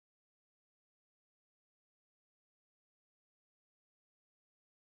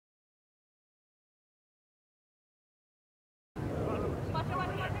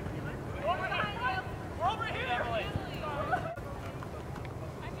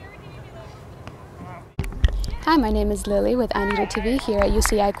Hi, my name is Lily with AnteaterTV here at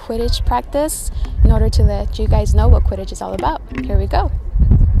UCI Quidditch practice in order to let you guys know what Quidditch is all about. Here we go.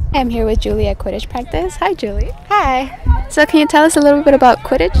 I'm here with Julie at Quidditch practice. Hi, Julie. Hi. So can you tell us a little bit about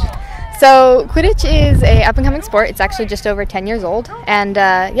Quidditch? So Quidditch is a up-and-coming sport. It's actually just over 10 years old. And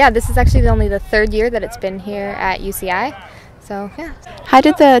yeah, this is actually only the third year that it's been here at UCI. So yeah. How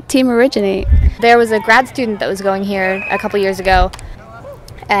did the team originate? There was a grad student that was going here a couple years ago,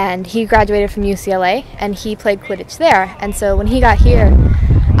 and he graduated from UCLA, and he played Quidditch there. And so when he got here,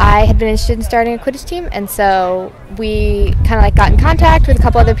 I had been interested in starting a Quidditch team, and so we kind of like got in contact with a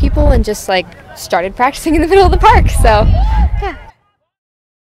couple other people and just like started practicing in the middle of the park. So yeah.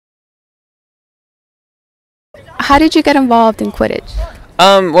 How did you get involved in Quidditch?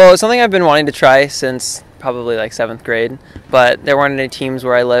 Well, it's something I've been wanting to try since probably like 7th grade, but there weren't any teams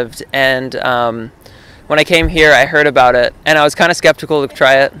where I lived, and when I came here I heard about it and I was kind of skeptical to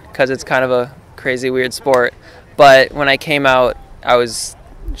try it because it's kind of a crazy weird sport, but when I came out I was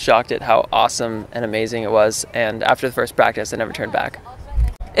shocked at how awesome and amazing it was, and after the first practice I never turned back.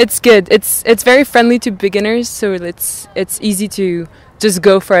 It's good. It's very friendly to beginners, so it's easy to just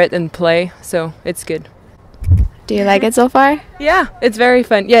go for it and play, so it's good. Do you like it so far? Yeah, it's very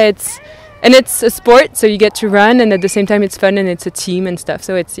fun. Yeah, it's a sport, so you get to run, and at the same time it's fun and it's a team and stuff,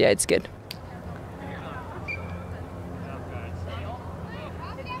 so it's good.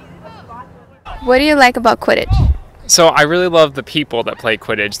 What do you like about Quidditch? So I really love the people that play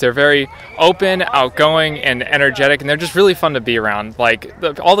Quidditch. They're very open, outgoing, and energetic, and they're just really fun to be around. Like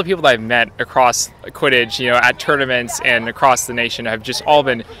all the people that I've met across Quidditch, you know, at tournaments and across the nation have just all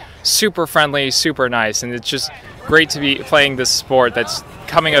been super friendly, super nice, and it's just great to be playing this sport that's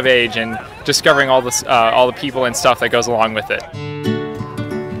coming of age and discovering all the people and stuff that goes along with it.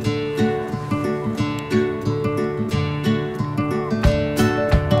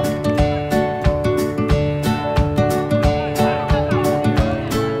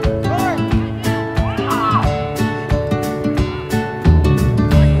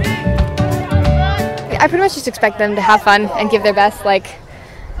 I pretty much just expect them to have fun and give their best, like,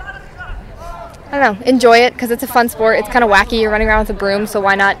 I don't know, enjoy it, because it's a fun sport. It's kind of wacky. You're running around with a broom, so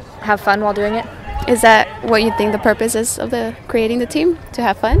why not have fun while doing it? Is that what you think the purpose is of creating the team? To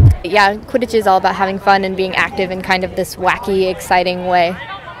have fun? Yeah, Quidditch is all about having fun and being active in kind of this wacky, exciting way.